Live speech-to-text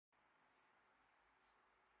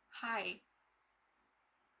Hi,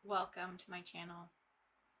 welcome to my channel.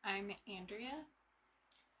 I'm Andrea.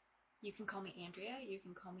 You can call me Andrea, you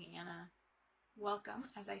can call me Anna. Welcome,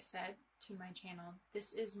 as I said, to my channel.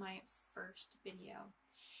 This is my first video,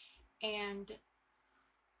 and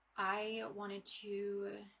I wanted to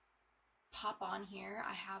pop on here.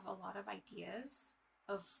 I have a lot of ideas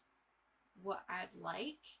of what I'd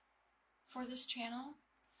like for this channel.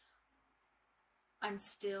 I'm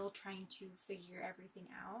still trying to figure everything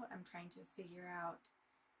out. I'm trying to figure out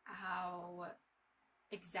how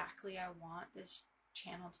exactly I want this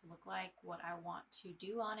channel to look like, what I want to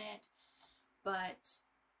do on it, but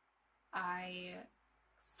I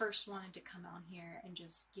first wanted to come on here and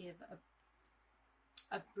just give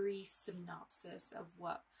a brief synopsis of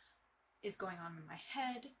what is going on in my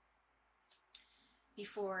head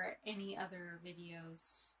before any other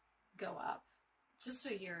videos go up, just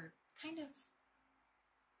so you're kind of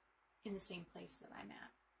in the same place that I'm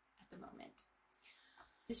at the moment.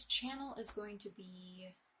 This channel is going to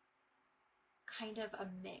be kind of a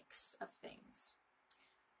mix of things.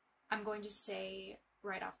 I'm going to say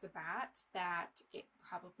right off the bat that it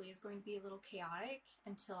probably is going to be a little chaotic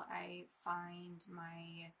until I find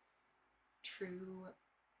my true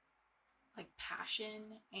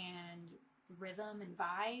passion and rhythm and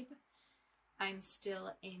vibe. I'm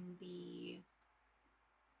still in the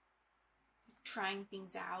trying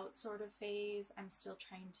things out sort of phase. I'm still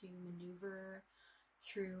trying to maneuver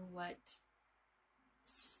through what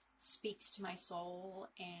speaks to my soul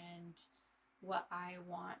and what I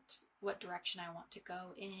want, what direction I want to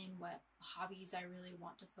go in, what hobbies I really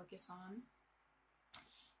want to focus on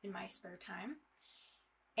in my spare time.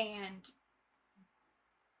 And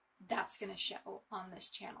that's going to show on this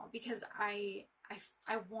channel because I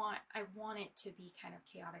want it to be kind of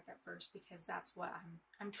chaotic at first, because that's what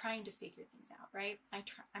I'm trying to figure things out, right?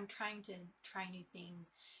 I'm trying to try new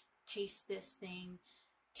things, taste this thing,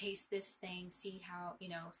 see how,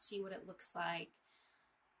 see what it looks like.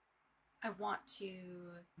 I want to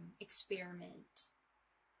experiment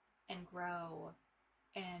and grow,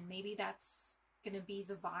 and maybe that's gonna be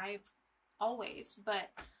the vibe always,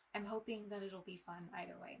 but I'm hoping that it'll be fun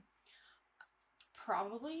either way.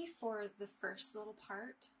 Probably for the first little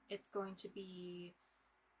part, it's going to be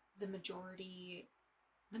the majority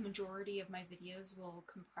of my videos will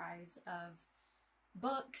comprise of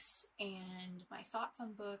books and my thoughts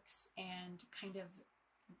on books and kind of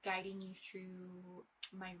guiding you through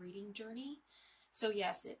my reading journey. So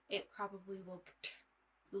yes, it probably will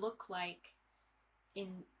look like,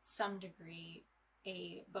 in some degree,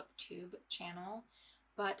 a Booktube channel,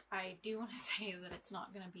 but I do want to say that it's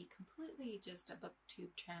not going to be completely just a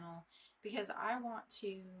Booktube channel, because I want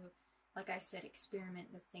to, like I said, experiment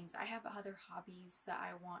with things. I have other hobbies that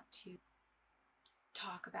I want to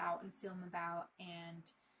talk about and film about, and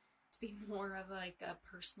to be more of a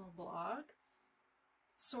personal blog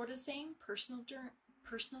sort of thing, personal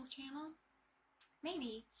channel,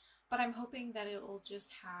 maybe, but I'm hoping that it will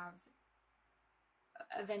just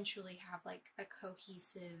eventually have a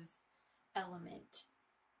cohesive element,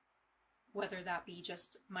 whether that be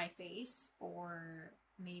just my face, or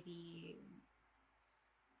maybe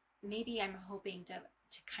I'm hoping to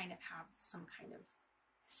kind of have some kind of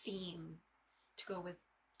theme to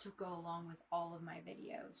go along with all of my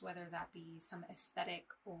videos, whether that be some aesthetic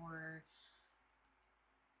or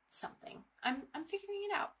something. I'm figuring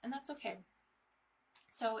it out, and that's okay.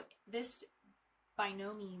 So this by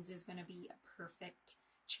no means is going to be a perfect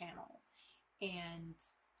channel, and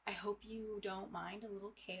I hope you don't mind a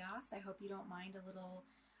little chaos. I hope you don't mind a little,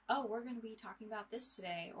 oh, we're going to be talking about this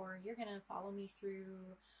today, or you're going to follow me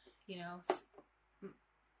through,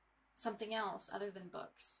 something else other than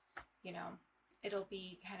books. It'll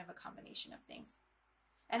be kind of a combination of things.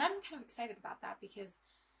 And I'm kind of excited about that, because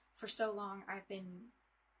for so long I've been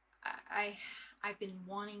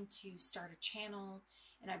wanting to start a channel,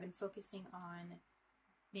 and I've been focusing on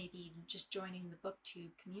maybe just joining the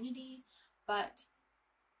Booktube community, but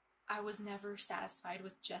I was never satisfied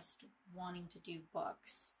with just wanting to do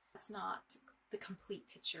books. That's not the complete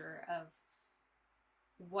picture of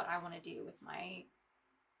what I want to do with my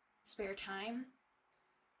spare time.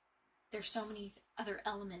 There's so many other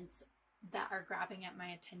elements that are grabbing at my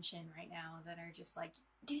attention right now that are just like,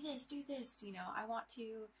 do this, I want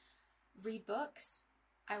to read books,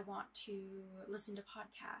 I want to listen to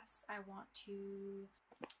podcasts, I want to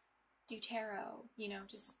do tarot,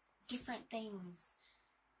 just different things.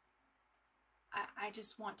 I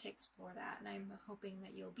just want to explore that, and I'm hoping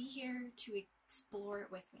that you'll be here to explore it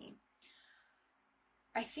with me.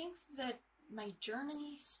 I think that my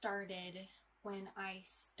journey started when I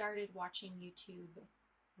started watching YouTube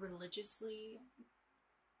religiously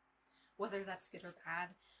whether that's good or bad.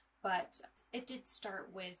 But it did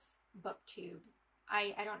start with Booktube.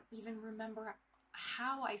 I don't even remember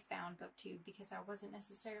how I found Booktube because I wasn't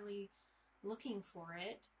necessarily looking for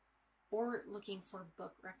it or looking for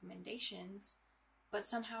book recommendations, but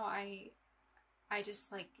somehow I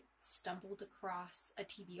just like stumbled across a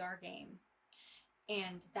TBR game,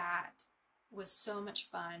 and that was so much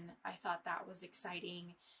fun. I thought that was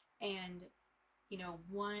exciting, and you know,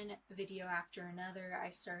 one video after another, I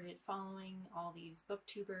started following all these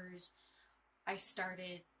booktubers. I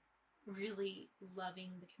started really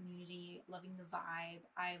loving the community, loving the vibe.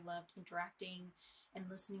 I loved interacting and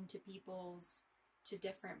listening to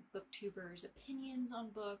different booktubers' opinions on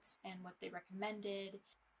books and what they recommended.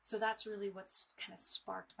 So that's really what's kind of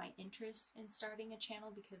sparked my interest in starting a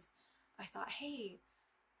channel, because I thought, hey,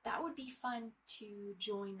 that would be fun to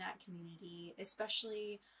join that community.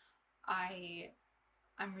 Especially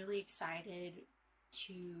I'm really excited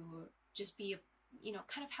to just be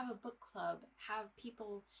kind of have a book club, have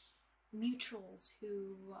people, mutuals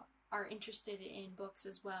who are interested in books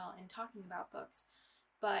as well and talking about books,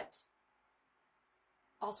 but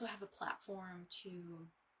also have a platform to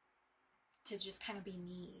just kind of be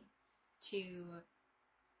me, to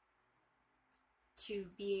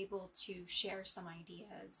be able to share some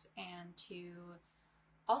ideas and to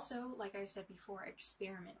also, like I said before,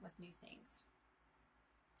 experiment with new things.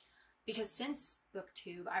 Because since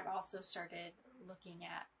Booktube, I've also started looking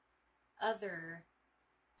at other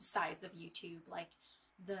sides of YouTube, like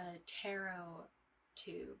the Tarot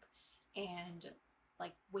Tube and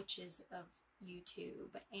like Witches of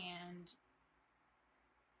YouTube and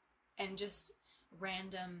just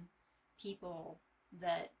random people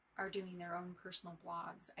that are doing their own personal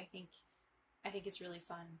blogs. I think it's really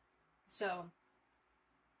fun. So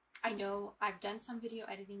I know I've done some video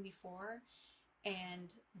editing before,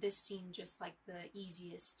 and this seemed just like the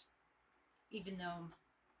easiest, even though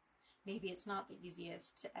maybe it's not the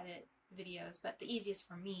easiest to edit videos, but the easiest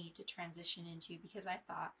for me to transition into, because I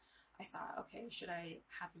thought, okay, should I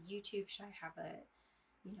have a YouTube? Should I have a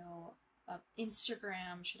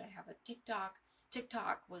Instagram? Should I have a TikTok?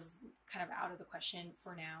 TikTok was kind of out of the question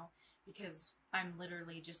for now because I'm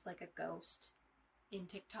literally just like a ghost in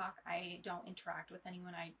TikTok. I don't interact with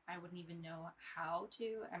anyone. I wouldn't even know how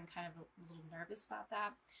to. I'm kind of a little nervous about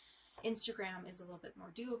that. Instagram is a little bit more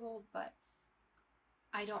doable, but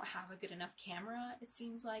I don't have a good enough camera, it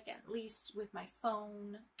seems like. At least with my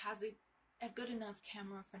phone has a good enough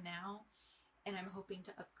camera for now, and I'm hoping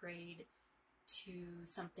to upgrade to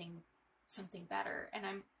something better. And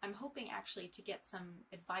I'm hoping actually to get some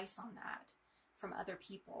advice on that from other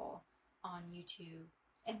people on YouTube,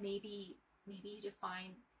 and maybe to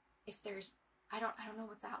find if there's, I don't know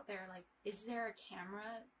what's out there. Like, is there a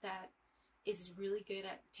camera that is really good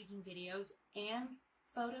at taking videos and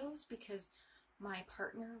photos? Because my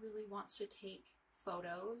partner really wants to take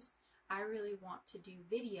photos. I really want to do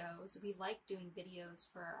videos. We like doing videos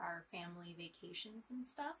for our family vacations and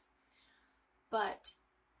stuff, but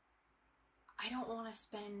I don't want to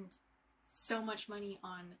spend so much money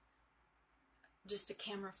on just a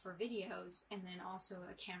camera for videos and then also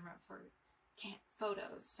a camera for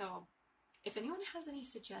photos. So if anyone has any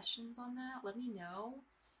suggestions on that, let me know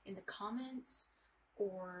in the comments,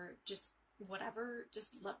 or just whatever,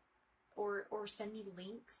 or send me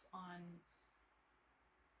links on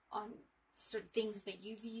certain things that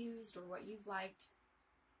you've used or what you've liked.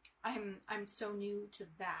 I'm so new to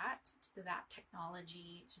that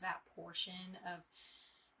technology, to that portion of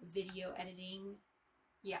video editing.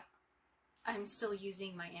 Yeah, I'm still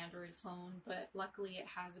using my Android phone, but luckily it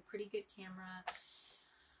has a pretty good camera.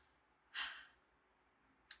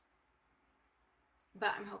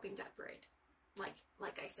 But I'm hoping to upgrade. Like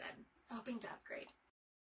I said, hoping to upgrade.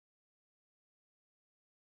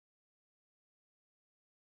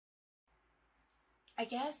 I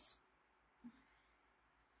guess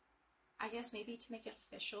maybe to make it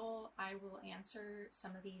official, I will answer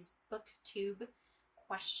some of these Booktube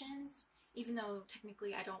questions, even though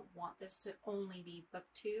technically I don't want this to only be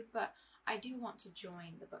Booktube, but I do want to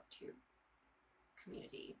join the Booktube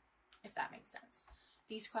community, if that makes sense.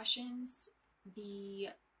 These questions,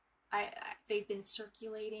 they've been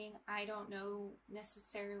circulating. I don't know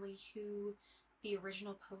necessarily who the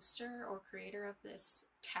original poster or creator of this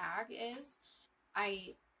tag is.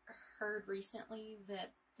 I heard recently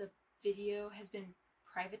that the video has been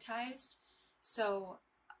privatized, so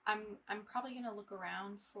I'm probably gonna look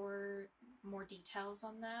around for more details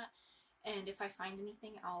on that, and if I find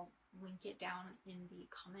anything, I'll link it down in the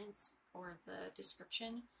comments or the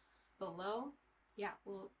description below. Yeah,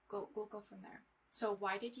 we'll go from there. So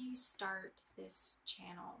why did you start this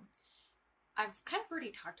channel? I've kind of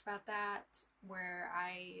already talked about that, where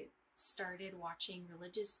I started watching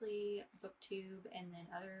religiously Booktube and then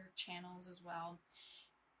other channels as well.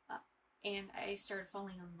 And I started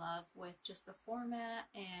falling in love with just the format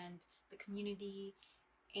and the community,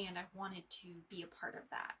 and I wanted to be a part of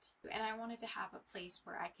that. And I wanted to have a place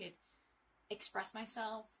where I could express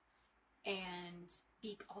myself and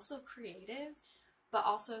be also creative, but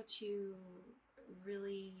also to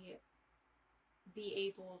really be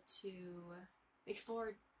able to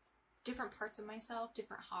explore different parts of myself,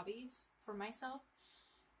 different hobbies for myself,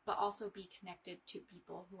 but also be connected to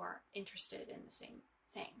people who are interested in the same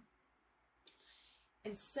thing.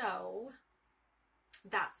 And so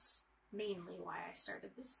that's mainly why I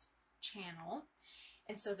started this channel.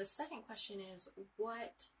 And so the second question is,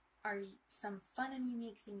 what are some fun and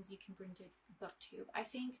unique things you can bring to Booktube? I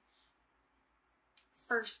think,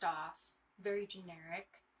 first off, very generic,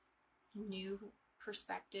 new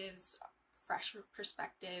perspectives, fresh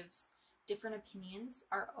perspectives, different opinions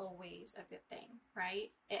are always a good thing,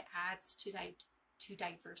 right? It adds to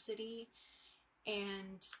diversity,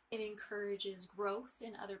 and it encourages growth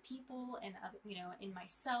in other people and other, in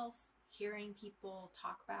myself, hearing people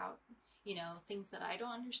talk about, things that I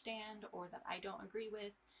don't understand or that I don't agree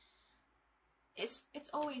with. It's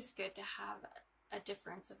always good to have a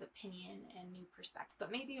difference of opinion and new perspective,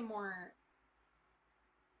 but maybe a more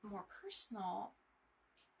personal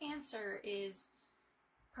answer is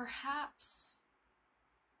perhaps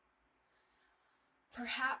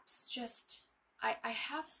just I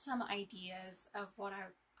have some ideas of what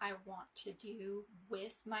I want to do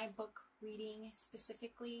with my book reading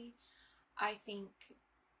specifically. I think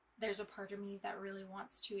there's a part of me that really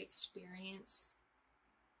wants to experience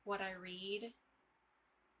what I read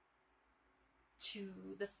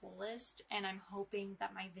to the fullest, and I'm hoping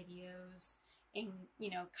that my videos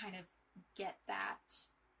kind of get that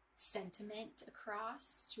sentiment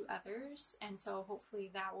across to others. And so hopefully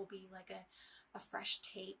that will be like a fresh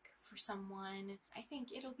take for someone. I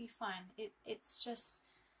think it'll be fun. It's just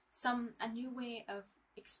a new way of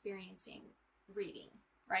experiencing reading,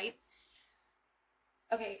 right?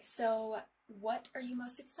 Okay, so what are you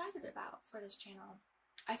most excited about for this channel?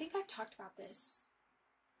 I think I've talked about this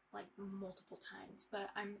like multiple times, but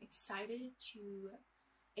I'm excited to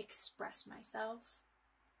express myself,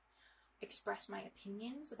 express my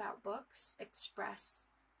opinions about books, express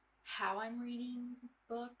how I'm reading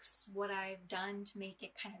books, what I've done to make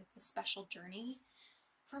it kind of a special journey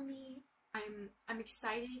for me. I'm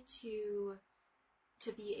excited to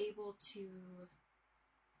be able to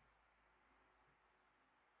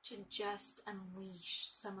just unleash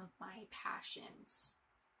some of my passions,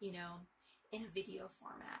 in a video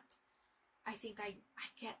format. I think I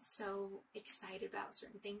get so excited about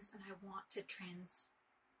certain things, and I want to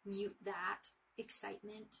transmute that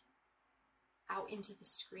excitement out into the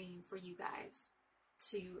screen for you guys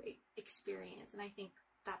to experience. And I think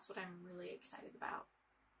that's what I'm really excited about.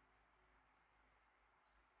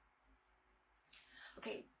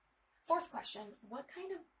 Okay, fourth question. What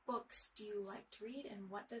kind of books do you like to read, and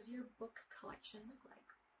what does your book collection look like?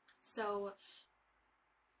 So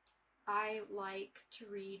I like to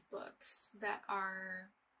read books that are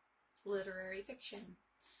literary fiction,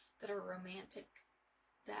 that are romantic,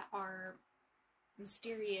 that are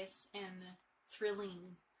mysterious and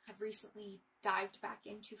thrilling. I've recently dived back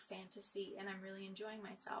into fantasy, and I'm really enjoying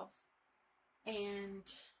myself.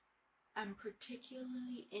 And I'm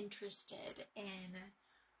particularly interested in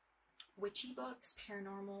witchy books,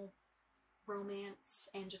 paranormal romance,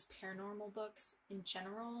 and just paranormal books in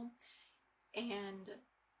general, and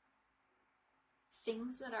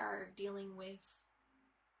things that are dealing with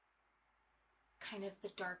kind of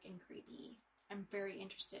the dark and creepy. I'm very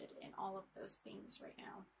interested in all of those things right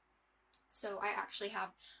now. So I actually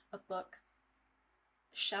have a book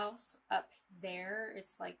shelf up there.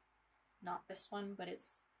 It's like not this one, but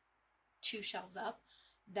it's 2 shelves up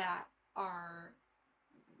that are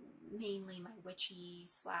mainly my witchy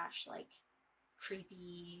 / like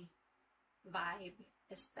creepy vibe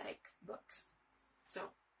aesthetic books.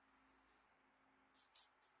 So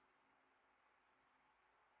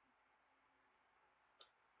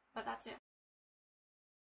but that's it.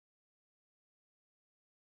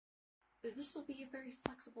 This will be a very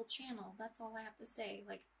flexible channel. That's all I have to say.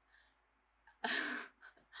 Like,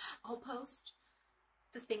 I'll post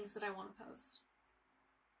the things that I want to post.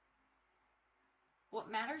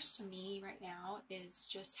 What matters to me right now is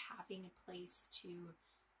just having a place to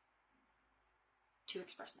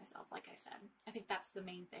express myself, like I said. I think that's the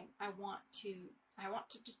main thing. I want to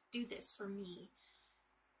just do this for me,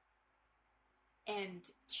 and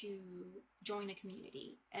to join a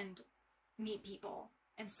community and meet people.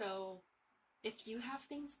 And so if you have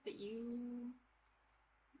things that you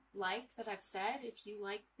like that I've said, if you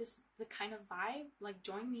like the kind of vibe, like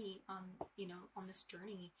join me on, you know, on this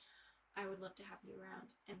journey. I would love to have you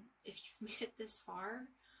around. And if you've made it this far,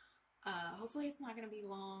 hopefully it's not going to be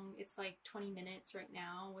long. It's like 20 minutes right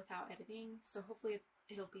now without editing, so hopefully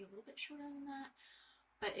it'll be a little bit shorter than that.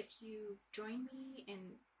 But if you've joined me and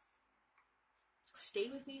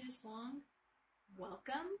stayed with me this long,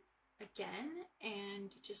 welcome again,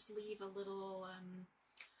 and just leave a little,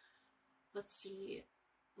 let's see,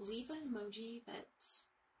 leave an emoji that's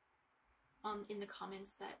in the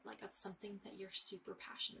comments that, like, of something that you're super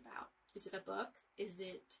passionate about. Is it a book? Is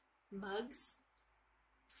it mugs?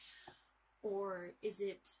 Or is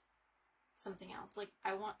it something else? Like,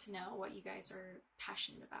 I want to know what you guys are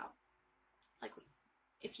passionate about. Like,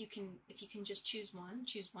 if you can just choose one,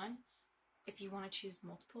 choose one. If you want to choose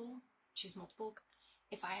multiple, choose multiple.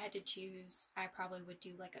 If I had to choose, I probably would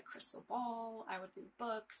do like a crystal ball. I would do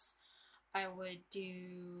books. I would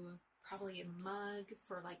do probably a mug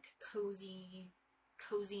for like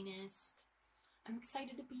coziness. I'm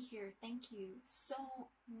excited to be here. Thank you so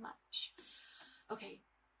much. Okay,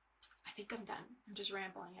 I think I'm done. I'm just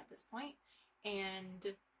rambling at this point,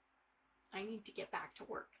 and I need to get back to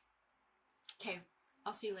work. Okay,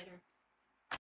 I'll see you later.